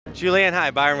Julianne,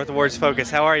 hi. Byron with Awards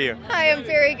Focus. How are you? Hi, I'm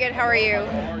very good. How are you?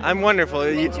 I'm wonderful.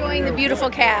 Enjoying the beautiful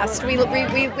cast. We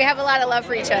have a lot of love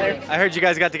for each other. I heard you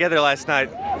guys got together last night.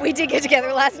 We did get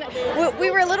together last night.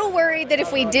 We were a little worried that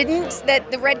if we didn't,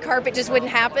 that the red carpet just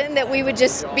wouldn't happen, that we would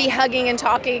just be hugging and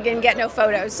talking and get no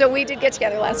photos. So we did get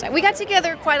together last night. We got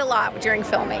together quite a lot during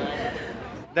filming.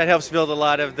 That helps build a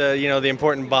lot of the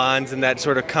important bonds and that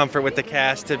sort of comfort with the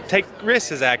cast to take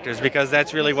risks as actors, because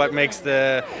that's really what makes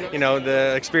the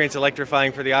experience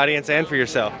electrifying for the audience and for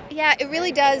yourself. Yeah, it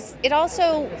really does. It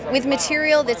also, with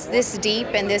material that's this deep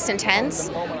and this intense,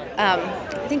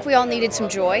 I think we all needed some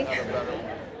joy.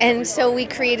 And so we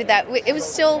created that. We were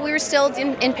still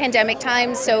in pandemic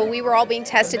times, so we were all being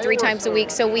tested 3 times a week.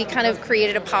 So we kind of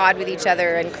created a pod with each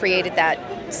other and created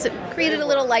a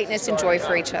little lightness and joy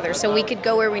for each other, so we could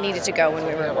go where we needed to go when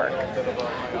we were at work.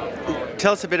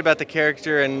 Tell us a bit about the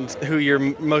character and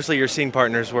who mostly your scene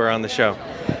partners were on the show.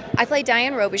 I play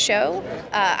Diane Robichaux.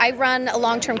 I run a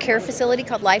long-term care facility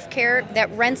called Life Care that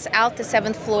rents out the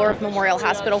 7th floor of Memorial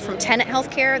Hospital from Tenet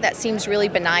Healthcare. That seems really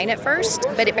benign at first,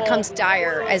 but it becomes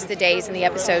dire as the days and the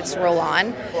episodes roll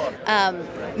on.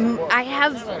 I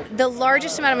have the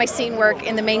largest amount of my scene work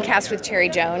in the main cast with Cherry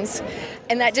Jones,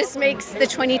 and that just makes the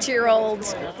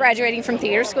 22-year-old graduating from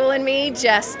theater school in me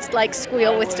just like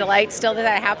squeal with delight still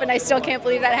that happened. I still can't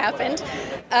believe that happened.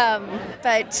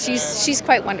 But she's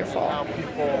quite wonderful.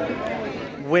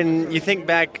 When you think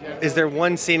back, is there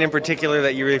one scene in particular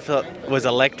that you really felt was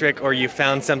electric, or you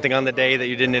found something on the day that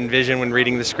you didn't envision when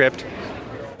reading the script?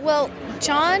 Well,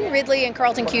 John Ridley and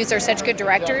Carlton Cuse are such good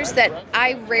directors that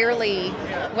I rarely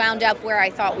wound up where I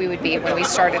thought we would be when we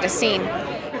started a scene.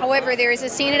 However, there is a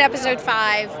scene in episode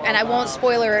 5, and I won't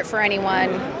spoiler it for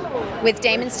anyone, with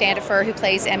Damon Standifer, who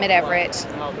plays Emmett Everett,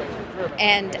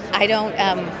 and I don't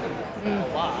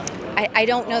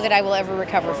know that I will ever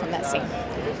recover from that scene.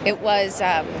 It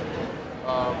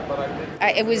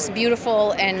was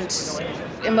beautiful, and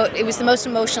it was the most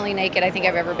emotionally naked I think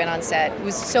I've ever been on set. It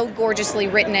was so gorgeously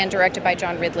written and directed by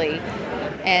John Ridley,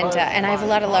 and I have a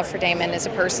lot of love for Damon as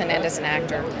a person and as an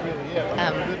actor.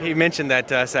 He mentioned that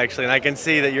to us, actually, and I can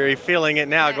see that you're feeling it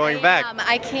now going back.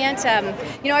 I can't,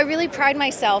 I really pride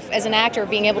myself as an actor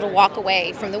being able to walk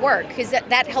away from the work, because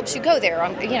that helps you go there.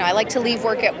 I like to leave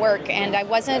work at work, and I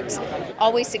wasn't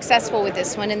always successful with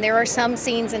this one, and there are some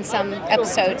scenes and some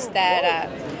episodes that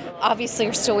obviously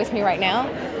are still with me right now.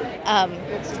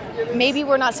 Maybe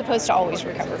we're not supposed to always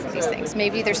recover from these things.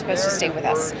 Maybe they're supposed to stay with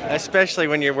us. Especially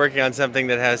when you're working on something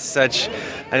that has such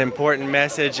an important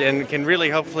message and can really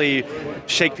hopefully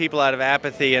shake people out of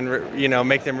apathy and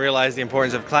make them realize the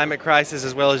importance of climate crisis,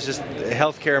 as well as just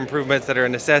healthcare improvements that are a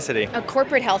necessity.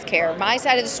 Corporate healthcare. My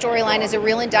side of the storyline is a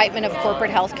real indictment of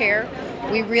corporate healthcare.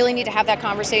 We really need to have that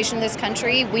conversation in this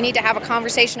country. We need to have a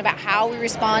conversation about how we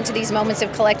respond to these moments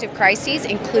of collective crises,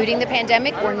 including the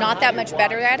pandemic. We're not that much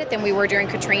better at it than we were during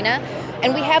Katrina,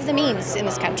 and we have the means in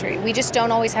this country. We just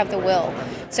don't always have the will.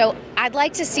 So I'd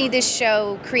like to see this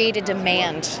show create a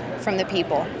demand from the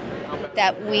people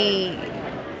that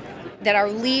our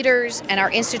leaders and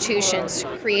our institutions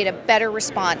create a better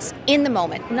response in the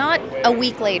moment, not a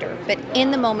week later, but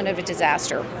in the moment of a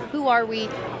disaster. Who are we?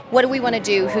 What do we want to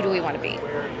do? Who do we want to be?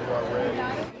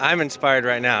 I'm inspired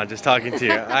right now just talking to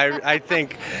you.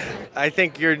 I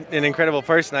think you're an incredible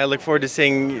person. I look forward to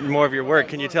seeing more of your work.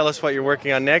 Can you tell us what you're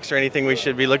working on next, or anything we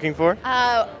should be looking for?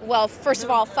 Well, first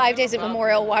of all, 5 days at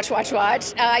Memorial, watch.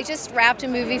 I just wrapped a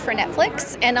movie for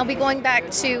Netflix, and I'll be going back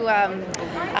to...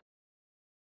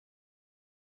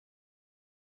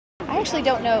 I actually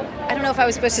don't know. I don't know if I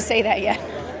was supposed to say that yet.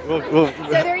 So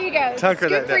there you go. Scoop for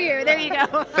you. There you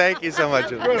go. Thank you so much.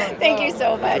 Thank you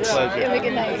so much. Have a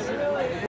good night.